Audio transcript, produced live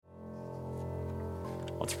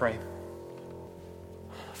Let's pray.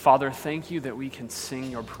 Father, thank you that we can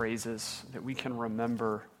sing your praises, that we can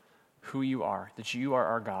remember who you are, that you are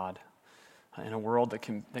our God. In a world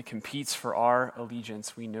that competes for our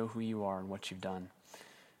allegiance, we know who you are and what you've done,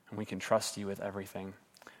 and we can trust you with everything.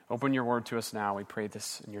 Open your word to us now. We pray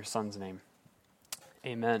this in your Son's name.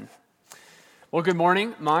 Amen. Well, good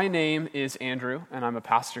morning. My name is Andrew, and I'm a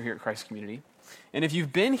pastor here at Christ Community. And if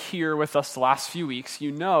you've been here with us the last few weeks,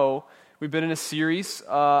 you know we've been in a series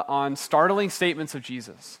on startling statements of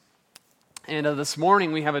Jesus. And this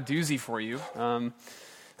morning we have a doozy for you.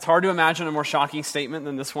 It's hard to imagine a more shocking statement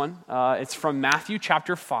than this one. It's from Matthew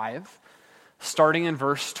chapter 5, starting in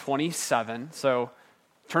verse 27. So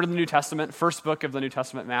turn to the New Testament, first book of the New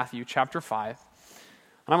Testament, Matthew chapter 5.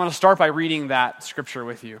 And I'm going to start by reading that scripture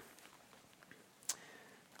with you.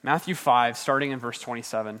 Matthew 5, starting in verse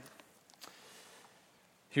 27.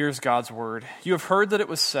 Here's God's word. You have heard that it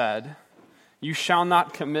was said, you shall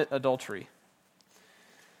not commit adultery.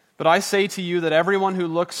 But I say to you that everyone who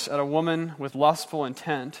looks at a woman with lustful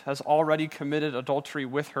intent has already committed adultery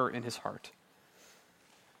with her in his heart.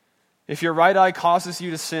 If your right eye causes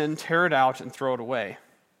you to sin, tear it out and throw it away.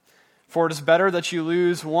 For it is better that you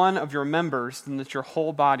lose one of your members than that your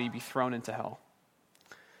whole body be thrown into hell.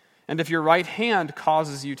 And if your right hand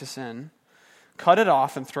causes you to sin, cut it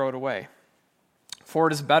off and throw it away. For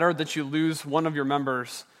it is better that you lose one of your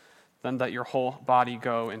members than that your whole body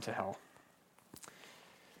go into hell.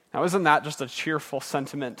 Now, isn't that just a cheerful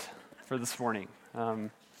sentiment for this morning?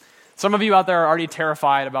 Some of you out there are already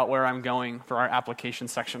terrified about where I'm going for our application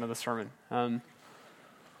section of the sermon.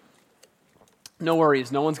 No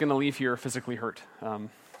worries, no one's going to leave here physically hurt.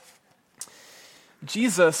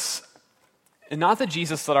 Jesus, and not the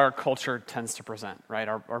Jesus that our culture tends to present, right?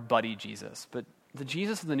 Our buddy Jesus, but the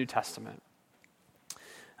Jesus of the New Testament.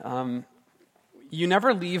 You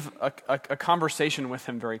never leave a conversation with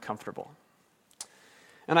him very comfortable.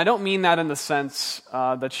 And I don't mean that in the sense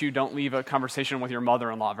that you don't leave a conversation with your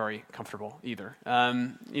mother-in-law very comfortable either.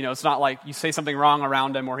 It's not like you say something wrong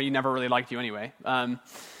around him or he never really liked you anyway. That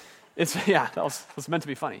was meant to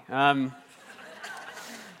be funny.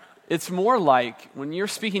 It's more like when you're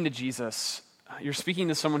speaking to Jesus, you're speaking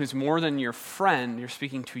to someone who's more than your friend, you're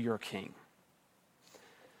speaking to your king.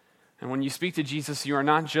 And when you speak to Jesus, you are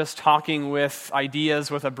not just talking with ideas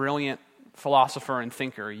with a brilliant philosopher and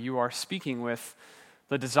thinker. You are speaking with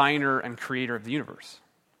the designer and creator of the universe.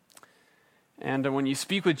 And when you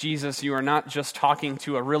speak with Jesus, you are not just talking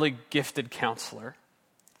to a really gifted counselor,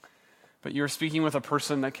 but you're speaking with a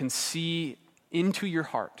person that can see into your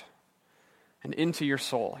heart and into your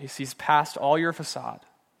soul. He sees past all your facade.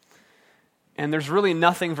 And there's really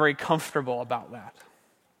nothing very comfortable about that.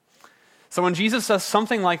 So when Jesus says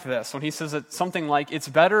something like this, when he says something like, it's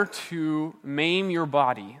better to maim your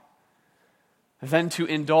body than to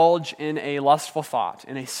indulge in a lustful thought,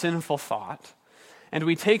 in a sinful thought, and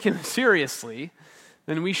we take him seriously,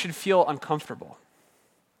 then we should feel uncomfortable.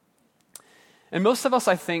 And most of us,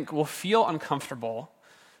 I think, will feel uncomfortable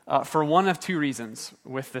for one of two reasons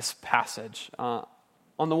with this passage. On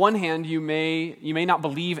the one hand, you may not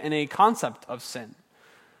believe in a concept of sin.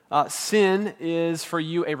 Sin is for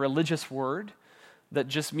you a religious word that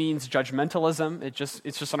just means judgmentalism.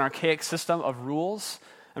 It's just an archaic system of rules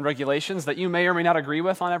and regulations that you may or may not agree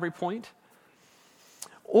with on every point.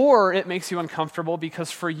 Or it makes you uncomfortable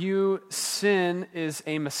because for you, sin is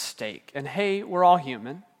a mistake. And hey, we're all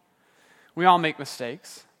human. We all make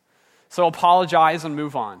mistakes. So apologize and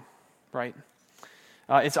move on, right?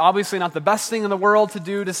 It's obviously not the best thing in the world to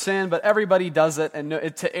do to sin, but everybody does it, and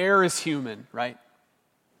to err is human, right?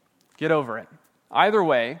 Get over it. Either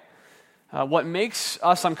way, what makes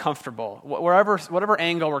us uncomfortable, whatever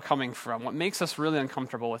angle we're coming from, what makes us really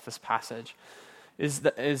uncomfortable with this passage is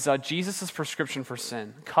Jesus' prescription for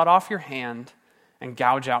sin. Cut off your hand and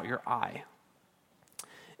gouge out your eye.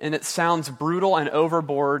 And it sounds brutal and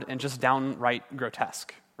overboard and just downright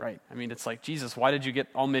grotesque, right? I mean, it's like, Jesus, why did you get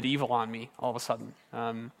all medieval on me all of a sudden?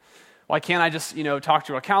 Why can't I just, talk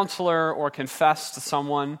to a counselor or confess to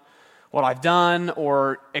someone what I've done,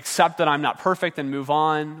 or accept that I'm not perfect and move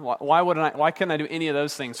on? Why couldn't I do any of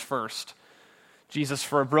those things first? Jesus,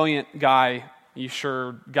 for a brilliant guy, you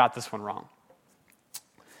sure got this one wrong.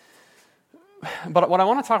 But what I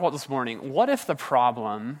want to talk about this morning, what if the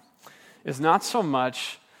problem is not so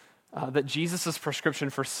much that Jesus' prescription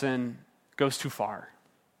for sin goes too far,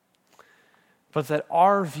 but that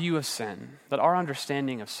our view of sin, that our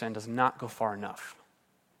understanding of sin does not go far enough?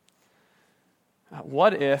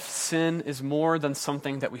 What if sin is more than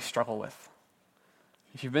something that we struggle with?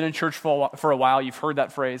 If you've been in church for a while, you've heard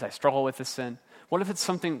that phrase, I struggle with this sin. What if it's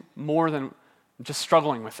something more than just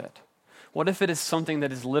struggling with it? What if it is something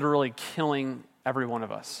that is literally killing every one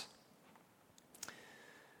of us?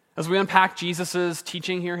 As we unpack Jesus'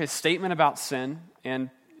 teaching here, his statement about sin, and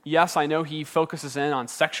yes, I know he focuses in on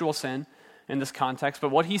sexual sin in this context, but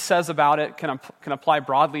what he says about it can apply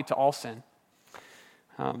broadly to all sin.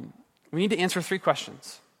 We need to answer 3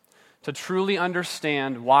 questions to truly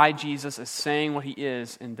understand why Jesus is saying what he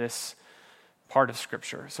is in this part of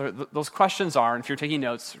Scripture. So those questions are, and if you're taking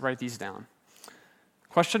notes, write these down.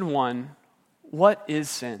 Question 1, what is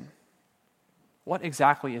sin? What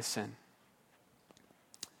exactly is sin?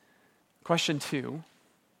 Question 2,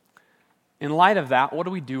 in light of that, what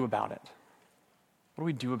do we do about it? What do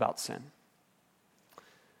we do about sin?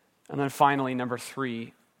 And then finally, number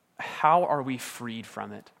 3, how are we freed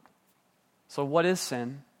from it? So what is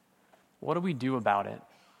sin? What do we do about it?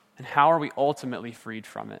 And how are we ultimately freed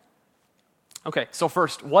from it? Okay, so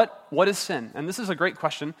first, what is sin? And this is a great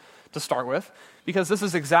question to start with, because this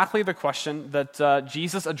is exactly the question that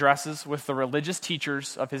Jesus addresses with the religious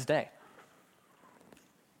teachers of his day.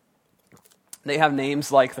 They have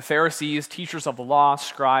names like the Pharisees, teachers of the law,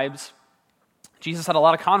 scribes. Jesus had a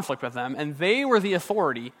lot of conflict with them, and they were the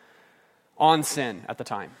authority on sin at the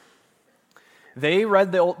time. They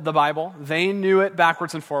read the Bible, they knew it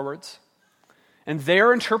backwards and forwards, and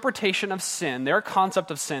their interpretation of sin, their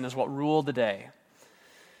concept of sin is what ruled the day.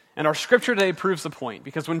 And our scripture today proves the point,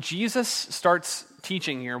 because when Jesus starts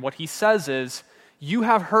teaching here, what he says is, you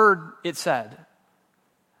have heard it said,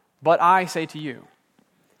 but I say to you.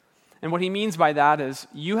 And what he means by that is,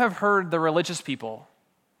 you have heard the religious people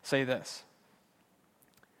say this.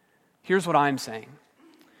 Here's what I'm saying.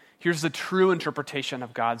 Here's the true interpretation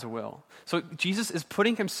of God's will. So Jesus is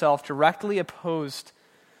putting himself directly opposed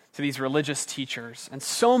to these religious teachers. And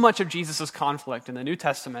so much of Jesus' conflict in the New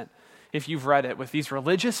Testament, if you've read it, with these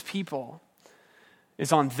religious people,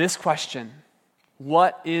 is on this question: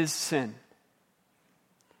 what is sin?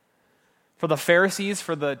 For the Pharisees,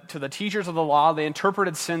 to the teachers of the law, they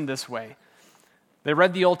interpreted sin this way. They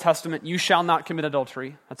read the Old Testament, you shall not commit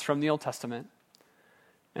adultery. That's from the Old Testament.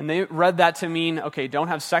 And they read that to mean, okay, don't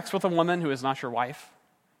have sex with a woman who is not your wife.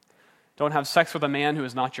 Don't have sex with a man who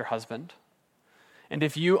is not your husband. And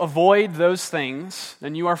if you avoid those things,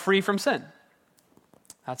 then you are free from sin.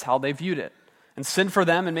 That's how they viewed it. And sin for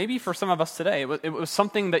them, and maybe for some of us today, it was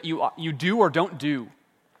something that you do or don't do.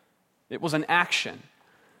 It was an action.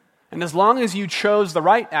 And as long as you chose the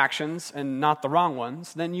right actions and not the wrong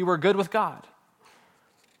ones, then you were good with God.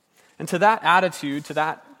 And to that attitude, to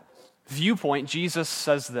that viewpoint, Jesus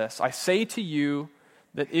says this: I say to you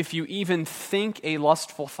that if you even think a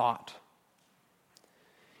lustful thought,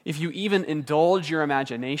 if you even indulge your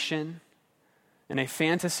imagination in a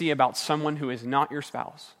fantasy about someone who is not your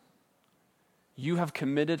spouse, you have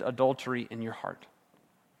committed adultery in your heart.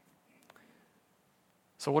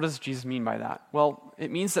 So what does Jesus mean by that? Well,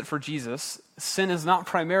 it means that for Jesus, sin is not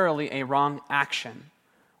primarily a wrong action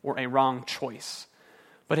or a wrong choice,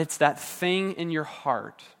 but it's that thing in your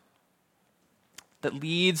heart that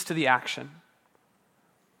leads to the action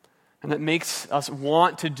and that makes us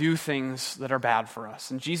want to do things that are bad for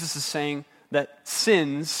us. And Jesus is saying that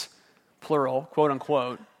sins, plural, quote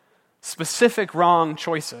unquote, specific wrong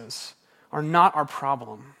choices are not our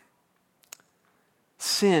problem.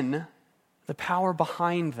 Sin, the power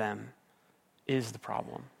behind them, is the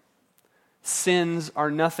problem. Sins are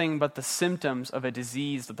nothing but the symptoms of a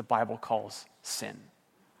disease that the Bible calls sin.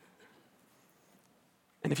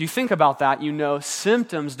 And if you think about that, you know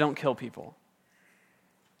symptoms don't kill people.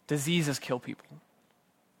 Diseases kill people.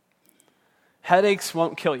 Headaches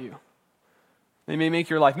won't kill you. They may make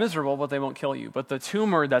your life miserable, but they won't kill you. But the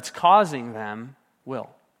tumor that's causing them will.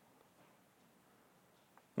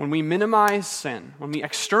 When we minimize sin, when we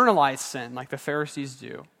externalize sin like the Pharisees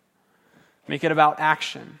do, make it about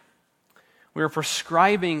action, we are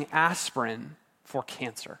prescribing aspirin for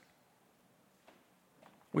cancer.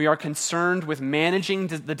 We are concerned with managing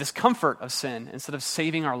the discomfort of sin instead of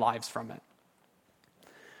saving our lives from it.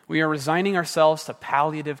 We are resigning ourselves to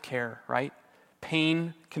palliative care, right?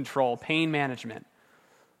 Pain control, pain management,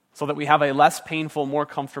 so that we have a less painful, more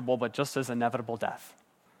comfortable, but just as inevitable death.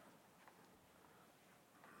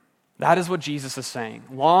 That is what Jesus is saying.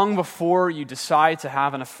 Long before you decide to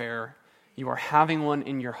have an affair, you are having one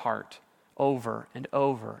in your heart over and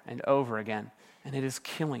over and over again, and it is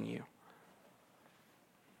killing you.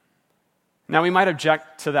 Now, we might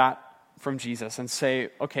object to that from Jesus and say,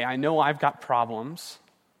 okay, I know I've got problems.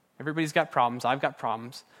 Everybody's got problems. I've got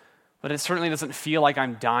problems. But it certainly doesn't feel like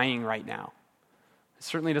I'm dying right now. It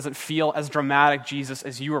certainly doesn't feel as dramatic, Jesus,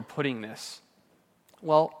 as you are putting this.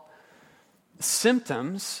 Well,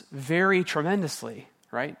 symptoms vary tremendously,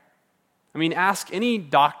 right? I mean, ask any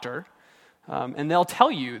doctor And they'll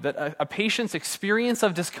tell you that a patient's experience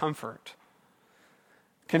of discomfort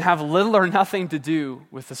can have little or nothing to do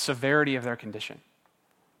with the severity of their condition.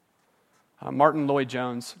 Martin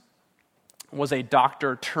Lloyd-Jones was a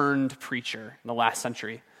doctor turned preacher in the last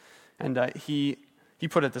century. And he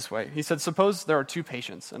put it this way. He said, suppose there are two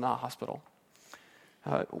patients in a hospital.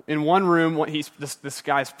 In one room, this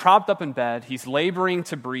guy's propped up in bed. He's laboring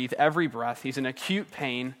to breathe every breath. He's in acute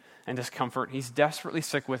pain and discomfort. He's desperately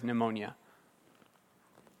sick with pneumonia.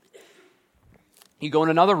 You go in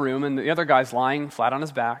another room, and the other guy's lying flat on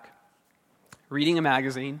his back, reading a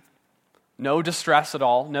magazine. No distress at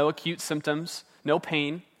all, no acute symptoms, no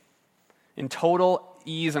pain, in total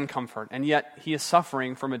ease and comfort. And yet he is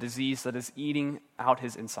suffering from a disease that is eating out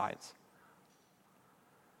his insides.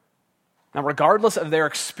 Now, regardless of their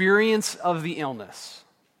experience of the illness,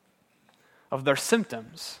 of their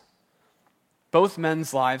symptoms, both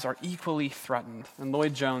men's lives are equally threatened. And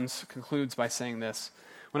Lloyd-Jones concludes by saying this: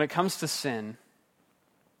 when it comes to sin,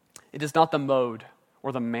 it is not the mode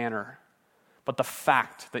or the manner, but the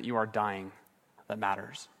fact that you are dying that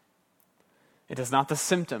matters. It is not the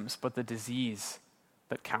symptoms, but the disease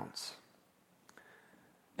that counts.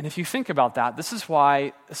 And if you think about that, this is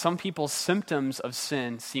why some people's symptoms of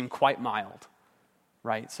sin seem quite mild,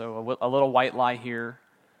 right? So a little white lie here,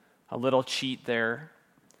 a little cheat there,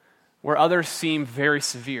 where others seem very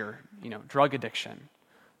severe, drug addiction,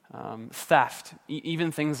 theft,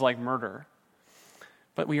 even things like murder.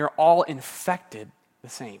 But we are all infected the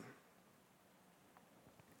same.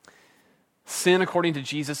 Sin, according to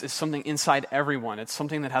Jesus, is something inside everyone. It's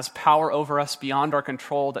something that has power over us beyond our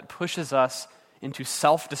control, that pushes us into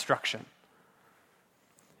self-destruction.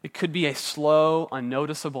 It could be a slow,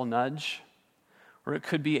 unnoticeable nudge, or it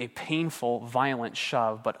could be a painful, violent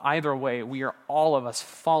shove. But either way, we are all of us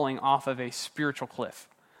falling off of a spiritual cliff.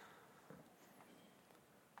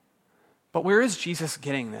 But where is Jesus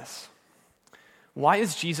getting this? Why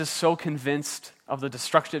is Jesus so convinced of the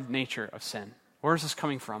destructive nature of sin? Where is this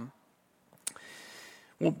coming from?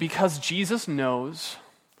 Well, because Jesus knows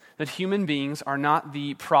that human beings are not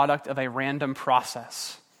the product of a random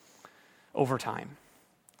process over time.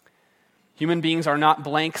 Human beings are not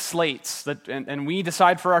blank slates, and we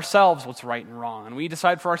decide for ourselves what's right and wrong, and we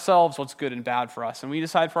decide for ourselves what's good and bad for us, and we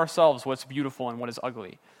decide for ourselves what's beautiful and what is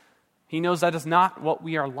ugly. He knows that is not what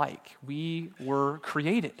we are like. We were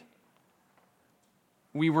created.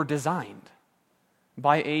 We were designed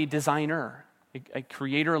by a designer, a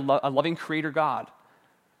creator, a loving creator God.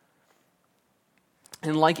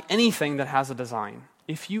 And like anything that has a design,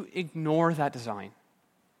 if you ignore that design,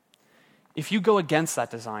 if you go against that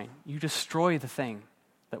design, you destroy the thing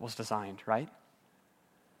that was designed, right?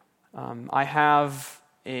 I have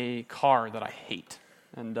a car that I hate,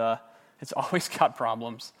 and it's always got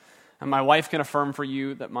problems. And my wife can affirm for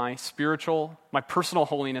you that my personal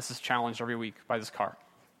holiness is challenged every week by this car.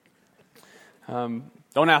 Don't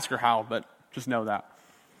ask her how, but just know that.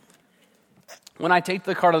 When I take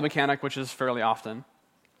the car to the mechanic, which is fairly often,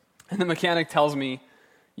 and the mechanic tells me,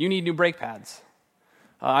 you need new brake pads.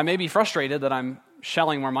 I may be frustrated that I'm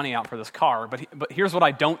shelling more money out for this car, but here's what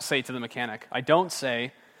I don't say to the mechanic. I don't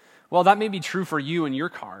say, well, that may be true for you and your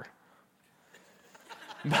car.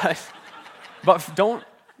 But don't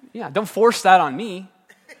force that on me.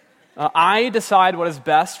 I decide what is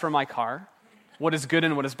best for my car, what is good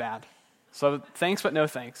and what is bad. So thanks, but no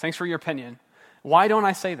thanks. Thanks for your opinion. Why don't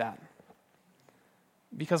I say that?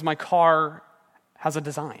 Because my car has a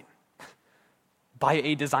design by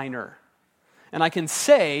a designer. And I can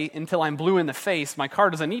say until I'm blue in the face, my car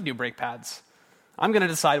doesn't need new brake pads. I'm going to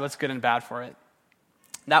decide what's good and bad for it.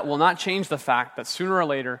 That will not change the fact that sooner or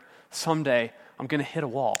later, someday, I'm going to hit a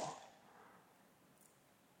wall.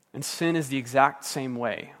 And sin is the exact same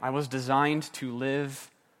way. I was designed to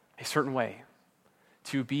live a certain way,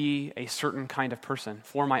 to be a certain kind of person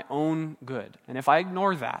for my own good. And if I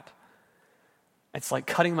ignore that, it's like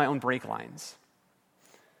cutting my own brake lines.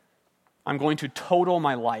 I'm going to total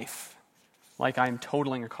my life like I'm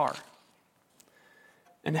totaling a car.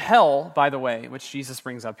 And hell, by the way, which Jesus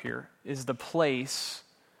brings up here, is the place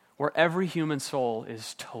where every human soul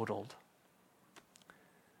is totaled.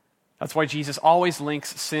 That's why Jesus always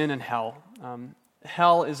links sin and hell.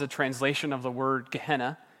 Hell is a translation of the word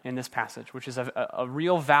Gehenna in this passage, which is a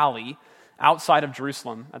real valley outside of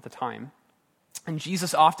Jerusalem at the time. And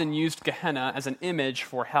Jesus often used Gehenna as an image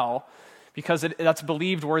for hell because that's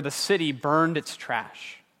believed where the city burned its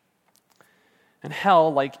trash. And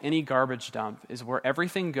hell, like any garbage dump, is where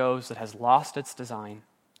everything goes that has lost its design,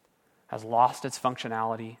 has lost its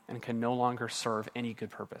functionality, and can no longer serve any good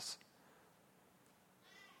purpose.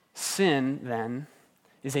 Sin, then,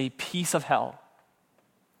 is a piece of hell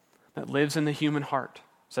that lives in the human heart,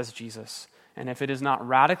 says Jesus. And if it is not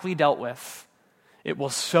radically dealt with, it will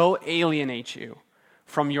so alienate you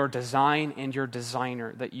from your design and your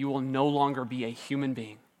designer that you will no longer be a human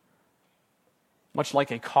being. Much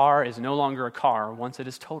like a car is no longer a car once it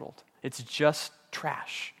is totaled. It's just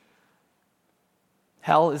trash.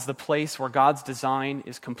 Hell is the place where God's design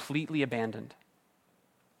is completely abandoned,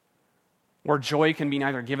 where joy can be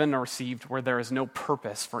neither given nor received, where there is no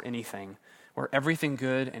purpose for anything, where everything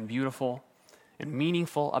good and beautiful and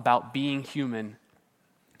meaningful about being human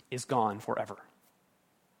is gone forever.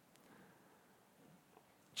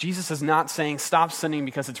 Jesus is not saying, stop sinning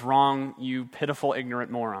because it's wrong, you pitiful, ignorant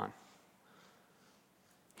moron.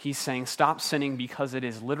 He's saying, stop sinning because it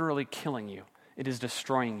is literally killing you. It is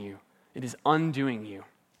destroying you. It is undoing you.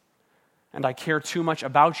 And I care too much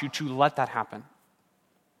about you to let that happen.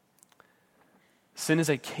 Sin is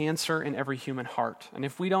a cancer in every human heart. And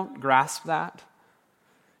if we don't grasp that,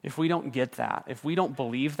 if we don't get that, if we don't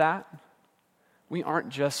believe that, we aren't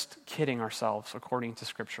just kidding ourselves according to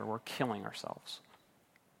Scripture. We're killing ourselves.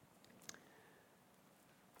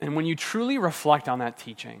 And when you truly reflect on that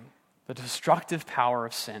teaching, the destructive power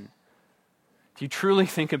of sin, if you truly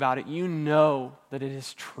think about it, you know that it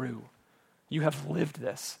is true. You have lived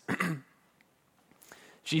this.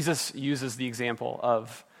 Jesus uses the example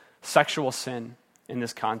of sexual sin in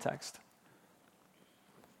this context.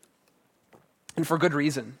 And for good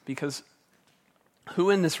reason, because who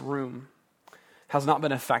in this room has not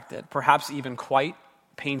been affected, perhaps even quite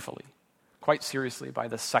painfully, quite seriously, by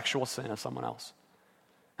the sexual sin of someone else?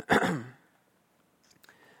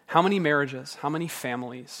 How many marriages, how many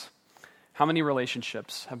families, how many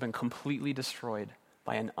relationships have been completely destroyed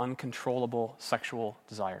by an uncontrollable sexual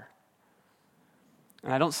desire?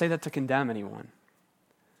 And I don't say that to condemn anyone,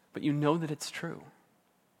 but you know that it's true.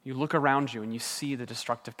 You look around you and you see the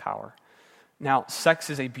destructive power. Now, sex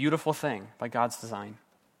is a beautiful thing by God's design.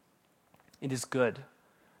 It is good.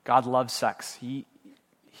 God loves sex.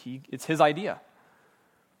 It's his idea.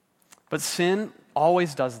 But sin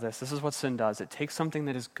always does this. This is what sin does. It takes something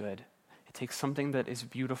that is good. It takes something that is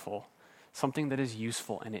beautiful, something that is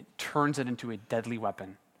useful, and it turns it into a deadly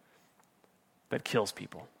weapon that kills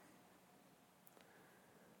people.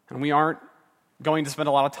 And we aren't going to spend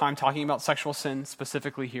a lot of time talking about sexual sin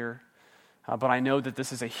specifically here, but I know that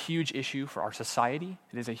this is a huge issue for our society.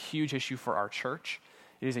 It is a huge issue for our church.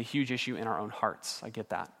 It is a huge issue in our own hearts. I get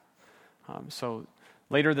that. So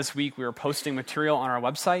later this week, we are posting material on our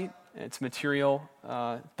website. It's material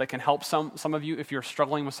that can help some of you if you're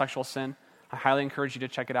struggling with sexual sin. I highly encourage you to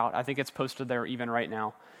check it out. I think it's posted there even right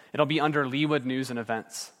now. It'll be under Leawood News and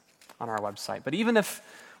Events on our website. But even if,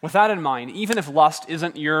 with that in mind, even if lust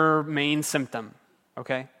isn't your main symptom,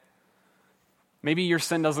 okay? Maybe your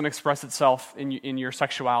sin doesn't express itself in your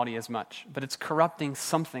sexuality as much, but it's corrupting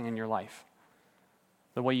something in your life.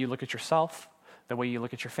 The way you look at yourself, the way you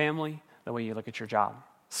look at your family, the way you look at your job.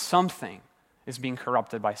 Something is being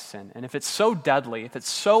corrupted by sin. And if it's so deadly, if it's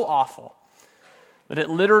so awful, that it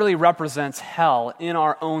literally represents hell in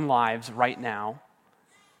our own lives right now,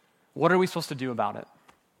 what are we supposed to do about it?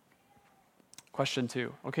 Question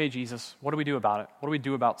 2. Okay, Jesus, what do we do about it? What do we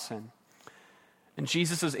do about sin? And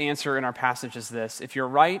Jesus' answer in our passage is this: if your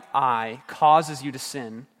right eye causes you to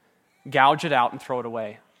sin, gouge it out and throw it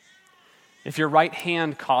away. If your right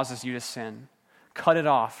hand causes you to sin, cut it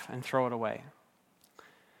off and throw it away.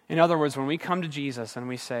 In other words, when we come to Jesus and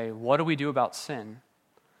we say, what do we do about sin?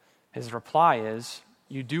 His reply is,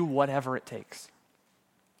 you do whatever it takes.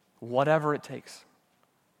 Whatever it takes.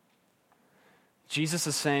 Jesus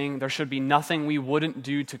is saying there should be nothing we wouldn't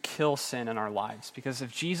do to kill sin in our lives. Because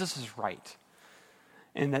if Jesus is right,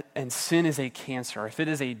 and sin is a cancer, if it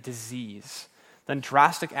is a disease, then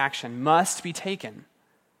drastic action must be taken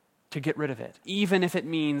to get rid of it, even if it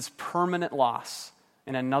means permanent loss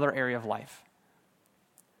in another area of life.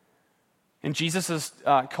 In Jesus'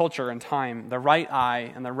 culture and time, the right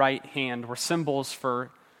eye and the right hand were symbols for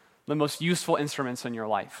the most useful instruments in your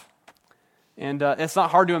life. And it's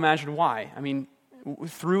not hard to imagine why. I mean,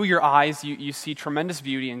 through your eyes, you see tremendous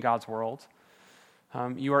beauty in God's world.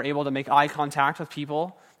 You are able to make eye contact with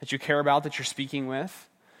people that you care about, that you're speaking with.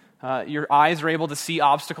 Your eyes are able to see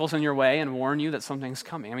obstacles in your way and warn you that something's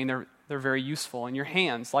coming. I mean, they're very useful. And your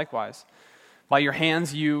hands, likewise. By your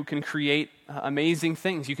hands, you can create amazing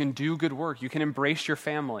things. You can do good work. You can embrace your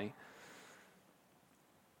family.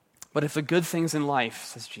 But if the good things in life,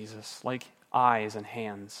 says Jesus, like eyes and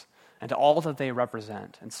hands, and all that they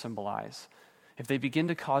represent and symbolize, if they begin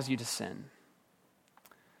to cause you to sin,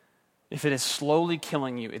 if it is slowly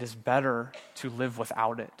killing you, it is better to live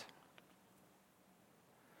without it.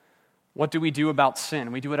 What do we do about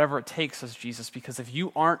sin? We do whatever it takes, says Jesus, because if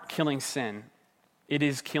you aren't killing sin, it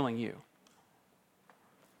is killing you.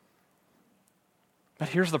 But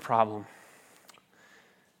here's the problem.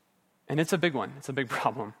 And it's a big one. It's a big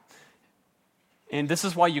problem. And this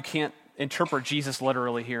is why you can't interpret Jesus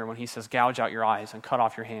literally here when he says, gouge out your eyes and cut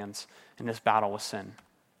off your hands in this battle with sin.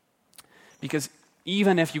 Because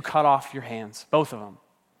even if you cut off your hands, both of them,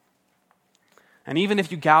 and even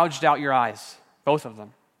if you gouged out your eyes, both of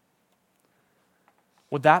them,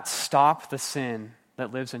 would that stop the sin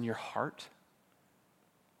that lives in your heart?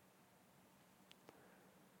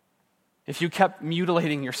 If you kept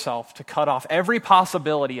mutilating yourself to cut off every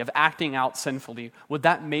possibility of acting out sinfully, would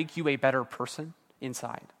that make you a better person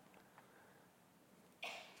inside?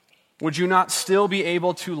 Would you not still be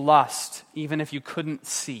able to lust even if you couldn't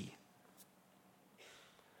see?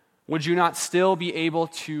 Would you not still be able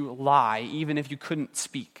to lie even if you couldn't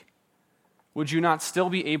speak? Would you not still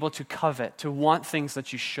be able to covet, to want things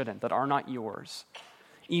that you shouldn't, that are not yours,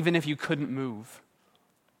 even if you couldn't move?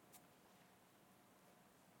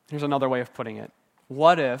 Here's another way of putting it.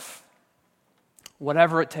 What if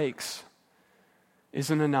whatever it takes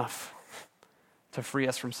isn't enough to free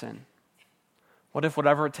us from sin? What if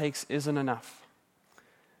whatever it takes isn't enough?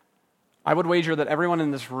 I would wager that everyone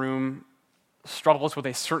in this room struggles with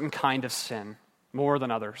a certain kind of sin more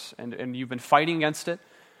than others. And you've been fighting against it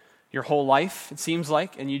your whole life, it seems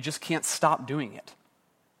like, and you just can't stop doing it.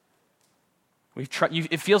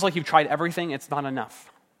 It feels like you've tried everything, it's not enough.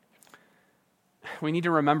 We need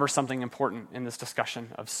to remember something important in this discussion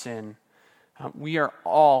of sin. We are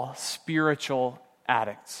all spiritual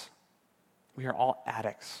addicts. We are all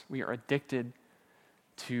addicts. We are addicted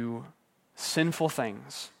to sinful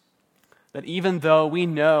things that even though we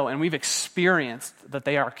know and we've experienced that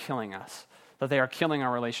they are killing us, that they are killing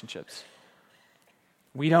our relationships,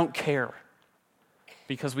 we don't care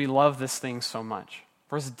because we love this thing so much.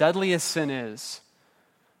 For as deadly as sin is,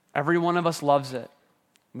 every one of us loves it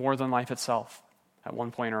more than life itself at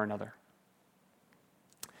one point or another.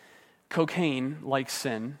 Cocaine, like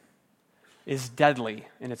sin, is deadly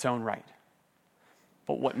in its own right.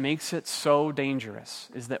 But what makes it so dangerous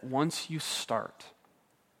is that once you start,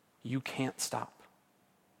 you can't stop.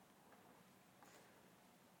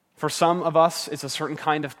 For some of us, it's a certain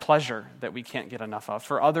kind of pleasure that we can't get enough of.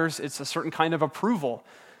 For others, it's a certain kind of approval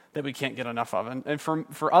that we can't get enough of. And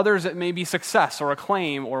for others, it may be success or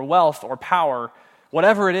acclaim or wealth or power.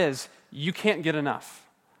 Whatever it is, you can't get enough.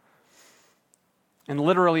 And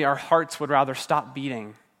literally, our hearts would rather stop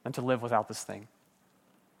beating than to live without this thing.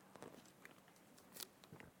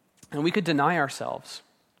 And we could deny ourselves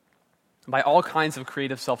by all kinds of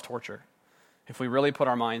creative self-torture if we really put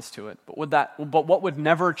our minds to it. But what would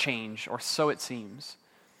never change, or so it seems,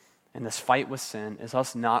 in this fight with sin is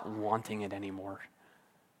us not wanting it anymore.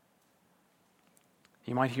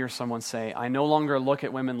 You might hear someone say, I no longer look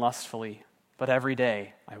at women lustfully, but every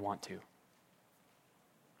day I want to.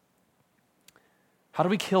 How do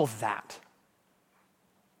we kill that?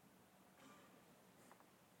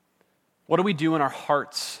 What do we do when our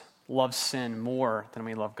hearts love sin more than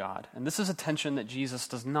we love God? And this is a tension that Jesus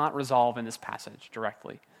does not resolve in this passage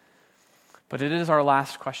directly. But it is our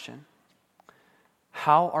last question.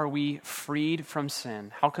 How are we freed from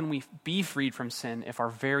sin? How can we be freed from sin if our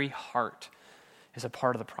very heart is a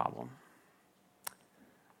part of the problem?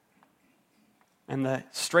 And the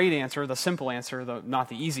straight answer, the simple answer, though not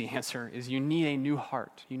the easy answer, is you need a new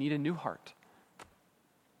heart. You need a new heart.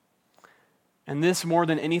 And this, more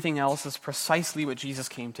than anything else, is precisely what Jesus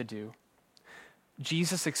came to do.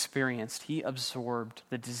 Jesus experienced, he absorbed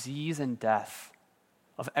the disease and death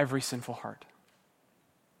of every sinful heart.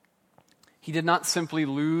 He did not simply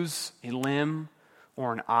lose a limb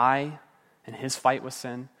or an eye in his fight with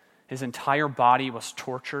sin. His entire body was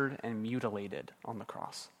tortured and mutilated on the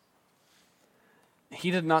cross. He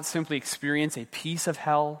did not simply experience a piece of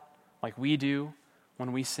hell like we do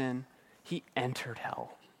when we sin. He entered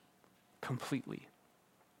hell completely.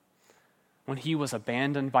 When he was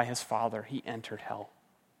abandoned by his Father, he entered hell.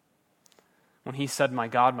 When he said, my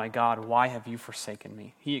God, why have you forsaken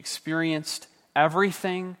me? He experienced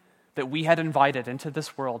everything that we had invited into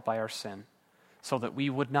this world by our sin so that we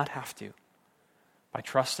would not have to, by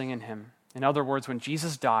trusting in him. In other words, when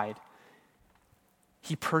Jesus died,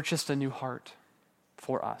 he purchased a new heart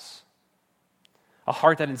for us. A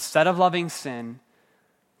heart that instead of loving sin,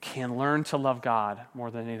 can learn to love God more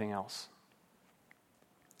than anything else.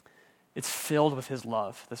 It's filled with his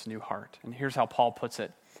love, this new heart. And here's how Paul puts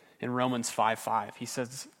it in Romans 5:5. He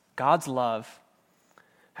says, God's love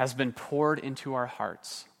has been poured into our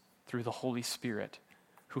hearts through the Holy Spirit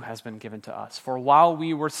who has been given to us. For while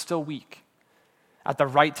we were still weak, At the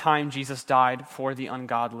right time, Jesus died for the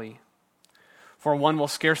ungodly. For one will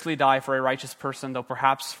scarcely die for a righteous person, though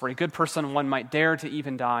perhaps for a good person one might dare to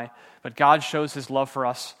even die. But God shows his love for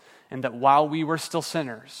us in that while we were still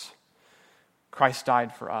sinners, Christ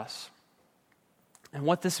died for us. And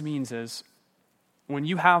what this means is, when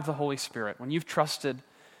you have the Holy Spirit, when you've trusted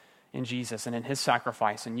in Jesus and in his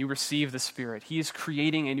sacrifice, and you receive the Spirit, he is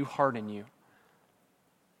creating a new heart in you.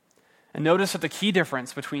 And notice that the key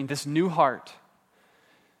difference between this new heart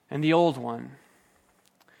and the old one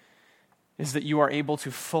is that you are able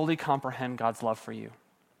to fully comprehend God's love for you.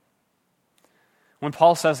 When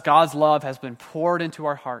Paul says God's love has been poured into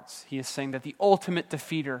our hearts, he is saying that the ultimate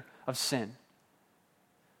defeater of sin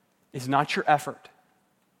is not your effort.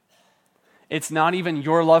 It's not even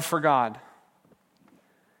your love for God.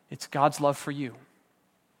 It's God's love for you.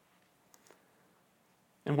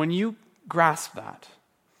 And when you grasp that,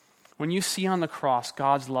 when you see on the cross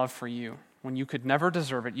God's love for you, when you could never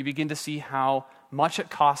deserve it, you begin to see how much it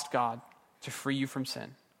cost God to free you from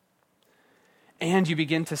sin. And you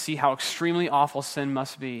begin to see how extremely awful sin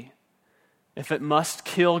must be if it must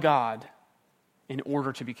kill God in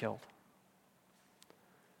order to be killed.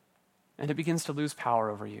 And it begins to lose power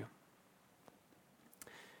over you.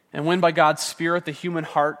 And when by God's Spirit the human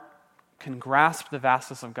heart can grasp the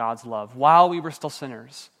vastness of God's love, while we were still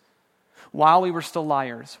sinners, while we were still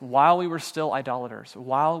liars, while we were still idolaters,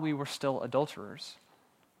 while we were still adulterers,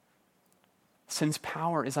 sin's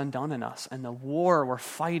power is undone in us, and the war we're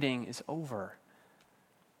fighting is over.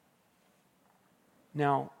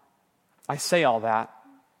 Now, I say all that,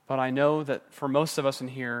 but I know that for most of us in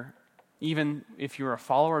here, even if you're a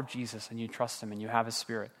follower of Jesus and you trust him and you have his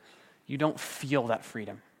Spirit, you don't feel that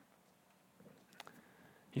freedom.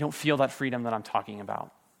 You don't feel that freedom that I'm talking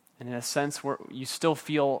about. And in a sense, where you still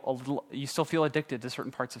feel addicted to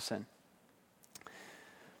certain parts of sin.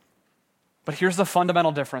 But here's the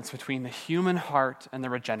fundamental difference between the human heart and the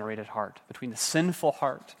regenerated heart, between the sinful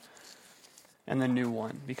heart and the new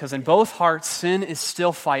one. Because in both hearts, sin is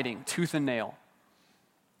still fighting tooth and nail.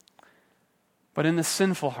 But in the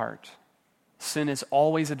sinful heart, sin is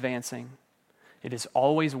always advancing. It is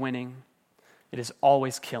always winning. It is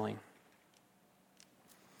always killing.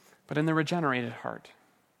 But in the regenerated heart,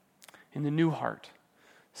 in the new heart,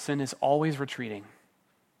 sin is always retreating.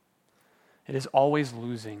 It is always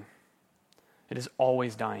losing. It is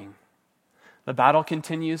always dying. The battle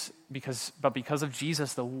continues, but because of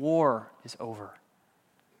Jesus, the war is over.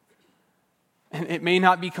 And it may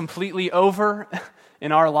not be completely over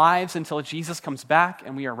in our lives until Jesus comes back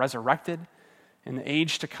and we are resurrected in the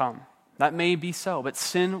age to come. That may be so, but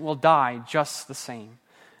sin will die just the same.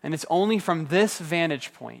 And it's only from this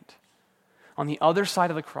vantage point, on the other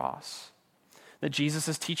side of the cross, that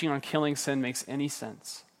Jesus' teaching on killing sin makes any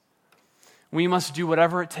sense. We must do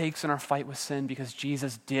whatever it takes in our fight with sin because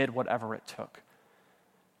Jesus did whatever it took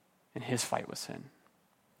in his fight with sin.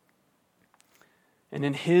 And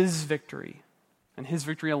in his victory, and his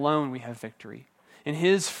victory alone, we have victory. In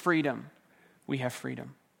his freedom, we have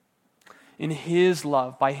freedom. In his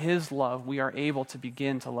love, by his love, we are able to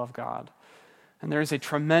begin to love God. And there is a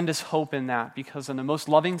tremendous hope in that because in the most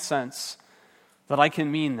loving sense that I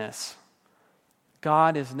can mean this,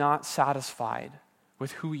 God is not satisfied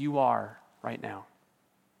with who you are right now.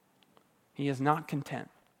 He is not content.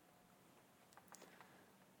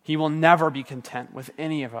 He will never be content with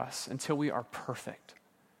any of us until we are perfect,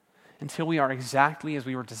 until we are exactly as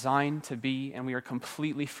we were designed to be and we are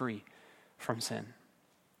completely free from sin.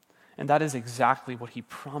 And that is exactly what he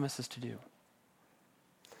promises to do.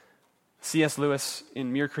 C.S. Lewis,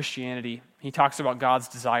 in Mere Christianity, he talks about God's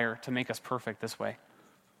desire to make us perfect this way.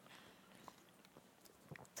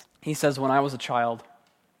 He says, when I was a child,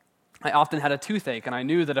 I often had a toothache, and I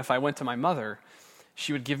knew that if I went to my mother,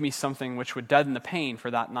 she would give me something which would deaden the pain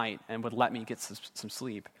for that night and would let me get some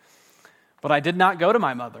sleep. But I did not go to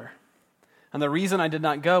my mother. And the reason I did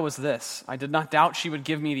not go was this. I did not doubt she would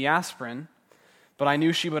give me the aspirin, but I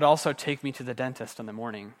knew she would also take me to the dentist in the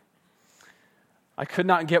morning. I could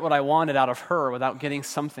not get what I wanted out of her without getting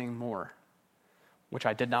something more, which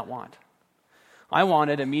I did not want. I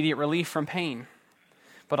wanted immediate relief from pain,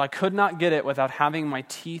 but I could not get it without having my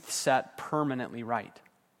teeth set permanently right.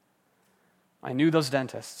 I knew those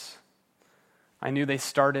dentists. I knew they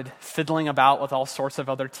started fiddling about with all sorts of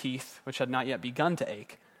other teeth which had not yet begun to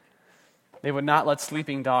ache. They would not let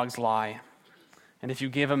sleeping dogs lie, and if you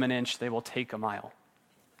give them an inch, they will take a mile.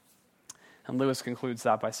 And Lewis concludes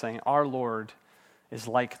that by saying, our Lord is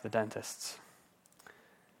like the dentists.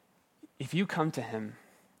 If you come to him,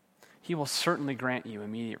 he will certainly grant you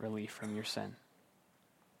immediate relief from your sin.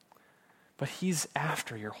 But he's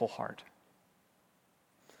after your whole heart.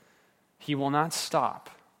 He will not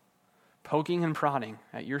stop poking and prodding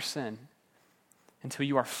at your sin until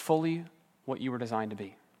you are fully what you were designed to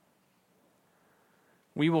be.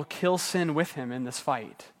 We will kill sin with him in this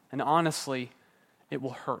fight, and honestly, it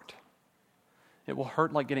will hurt. It will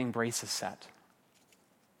hurt like getting braces set.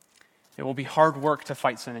 It will be hard work to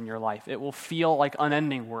fight sin in your life. It will feel like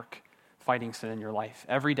unending work fighting sin in your life,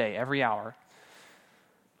 every day, every hour.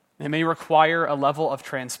 It may require a level of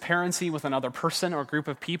transparency with another person or group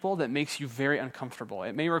of people that makes you very uncomfortable.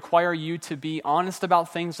 It may require you to be honest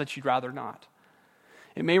about things that you'd rather not.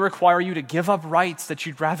 It may require you to give up rights that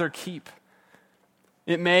you'd rather keep.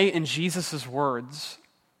 It may, in Jesus' words,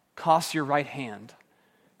 cost your right hand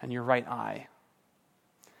and your right eye.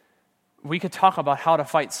 We could talk about how to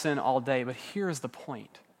fight sin all day, but here's the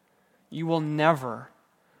point. You will never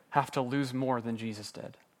have to lose more than Jesus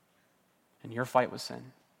did in your fight with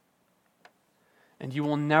sin. And you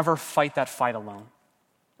will never fight that fight alone,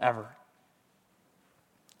 ever.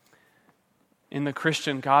 In the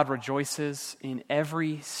Christian, God rejoices in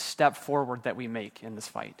every step forward that we make in this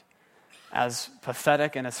fight, as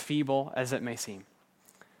pathetic and as feeble as it may seem.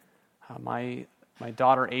 My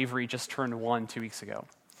daughter Avery just turned 1 2 weeks ago,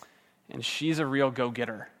 and she's a real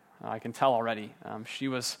go-getter. I can tell already. She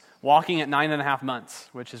was walking at 9.5 months,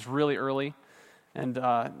 which is really early and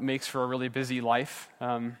makes for a really busy life.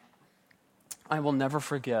 I will never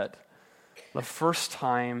forget the first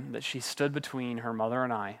time that she stood between her mother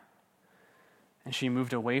and I, and she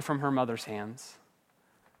moved away from her mother's hands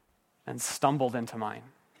and stumbled into mine.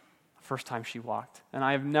 The first time she walked. And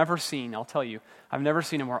I have never seen, I'll tell you, I've never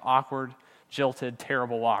seen a more awkward, jilted,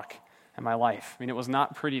 terrible walk in my life. I mean, it was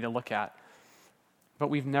not pretty to look at. But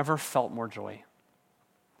we've never felt more joy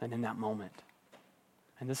than in that moment.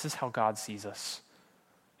 And this is how God sees us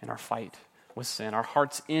in our fight with sin. Our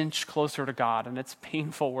hearts inch closer to God, and it's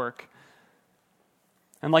painful work.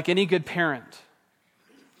 And like any good parent,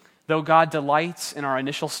 though God delights in our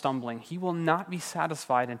initial stumbling, he will not be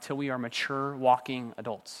satisfied until we are mature, walking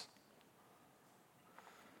adults.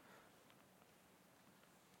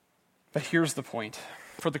 But here's the point.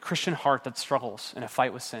 For the Christian heart that struggles in a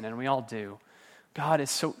fight with sin, and we all do, God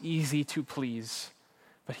is so easy to please,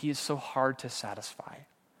 but he is so hard to satisfy.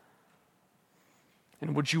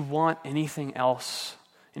 And would you want anything else,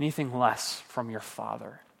 anything less from your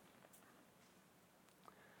Father?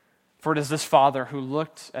 For it is this Father who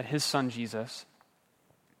looked at his Son Jesus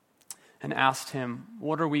and asked him,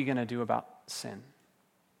 "What are we going to do about sin?"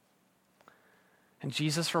 And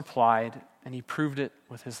Jesus replied, and he proved it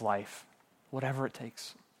with his life, "Whatever it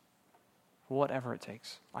takes. Whatever it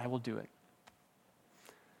takes, I will do it."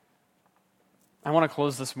 I want to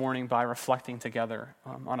close this morning by reflecting together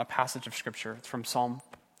on a passage of Scripture. It's from Psalm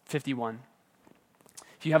 51.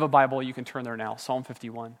 If you have a Bible, you can turn there now, Psalm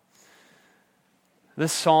 51.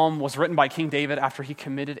 This psalm was written by King David after he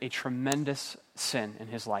committed a tremendous sin in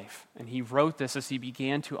his life. And he wrote this as he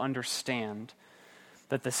began to understand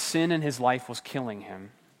that the sin in his life was killing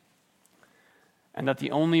him, and that the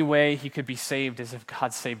only way he could be saved is if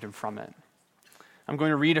God saved him from it. I'm going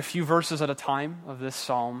to read a few verses at a time of this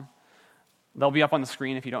psalm. They'll be up on the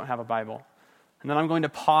screen if you don't have a Bible. And then I'm going to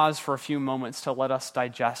pause for a few moments to let us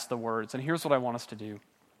digest the words. And here's what I want us to do.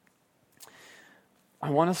 I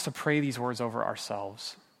want us to pray these words over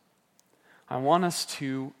ourselves. I want us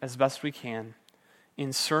to, as best we can,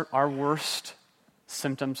 insert our worst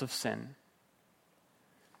symptoms of sin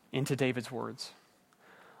into David's words.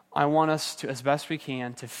 I want us to, as best we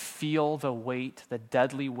can, to feel the weight, the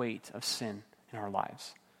deadly weight of sin in our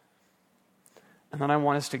lives. And then I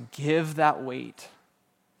want us to give that weight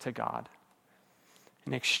to God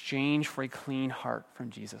in exchange for a clean heart from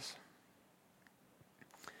Jesus.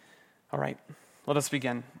 All right, let us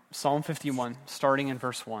begin. Psalm 51, starting in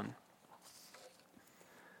verse 1.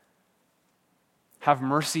 Have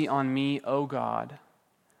mercy on me, O God,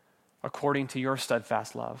 according to your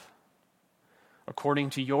steadfast love. According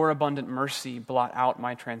to your abundant mercy, blot out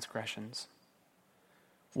my transgressions.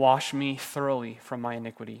 Wash me thoroughly from my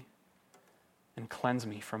iniquity and cleanse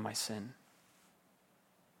me from my sin.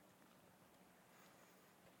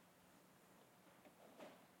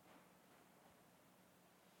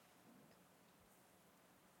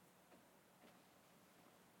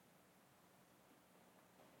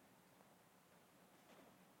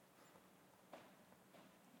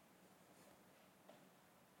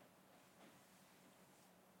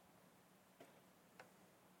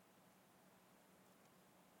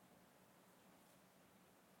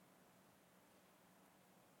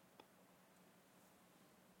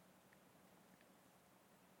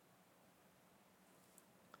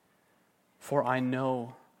 For I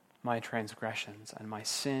know my transgressions, and my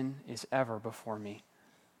sin is ever before me.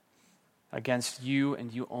 Against you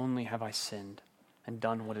and you only have I sinned and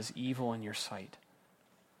done what is evil in your sight,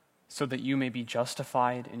 so that you may be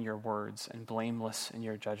justified in your words and blameless in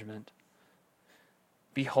your judgment.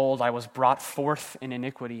 Behold, I was brought forth in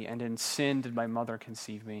iniquity, and in sin did my mother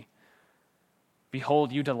conceive me.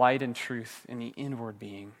 Behold, you delight in truth in the inward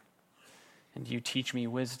being, and you teach me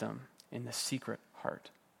wisdom in the secret heart.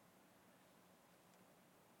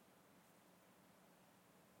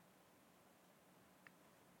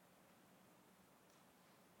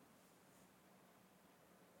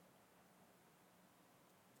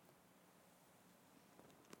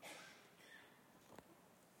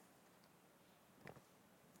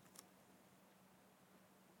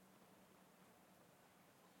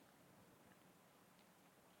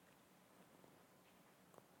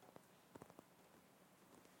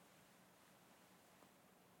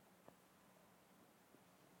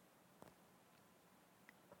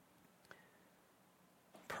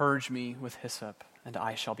 Purge me with hyssop, and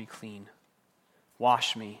I shall be clean.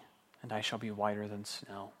 Wash me, and I shall be whiter than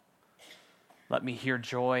snow. Let me hear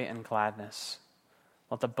joy and gladness.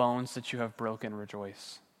 Let the bones that you have broken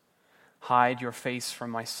rejoice. Hide your face from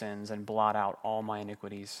my sins and blot out all my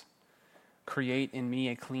iniquities. Create in me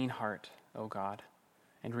a clean heart, O God,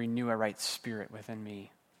 and renew a right spirit within me.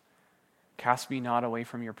 Cast me not away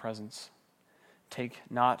from your presence. Take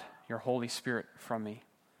not your Holy Spirit from me.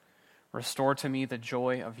 Restore to me the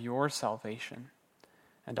joy of your salvation,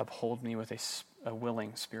 and uphold me with a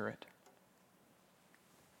willing spirit.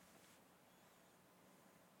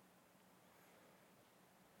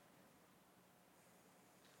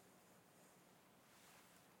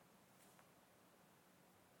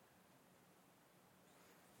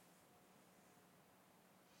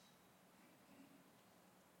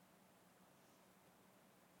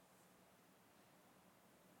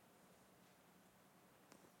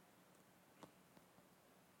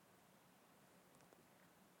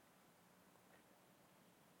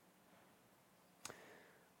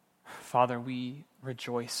 Father, we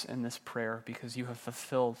rejoice in this prayer because you have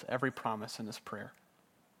fulfilled every promise in this prayer.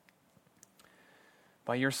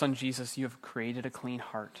 By your Son Jesus, you have created a clean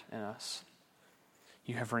heart in us.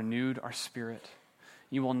 You have renewed our spirit.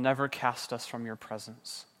 You will never cast us from your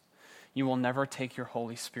presence. You will never take your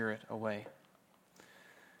Holy Spirit away.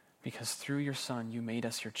 Because through your Son, you made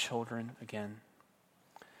us your children again.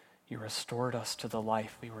 You restored us to the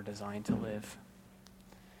life we were designed to live.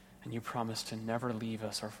 And you promise to never leave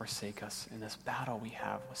us or forsake us in this battle we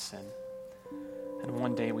have with sin. And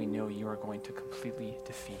one day we know you are going to completely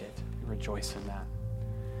defeat it. We rejoice in that.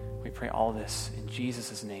 We pray all this in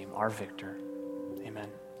Jesus' name, our victor. Amen.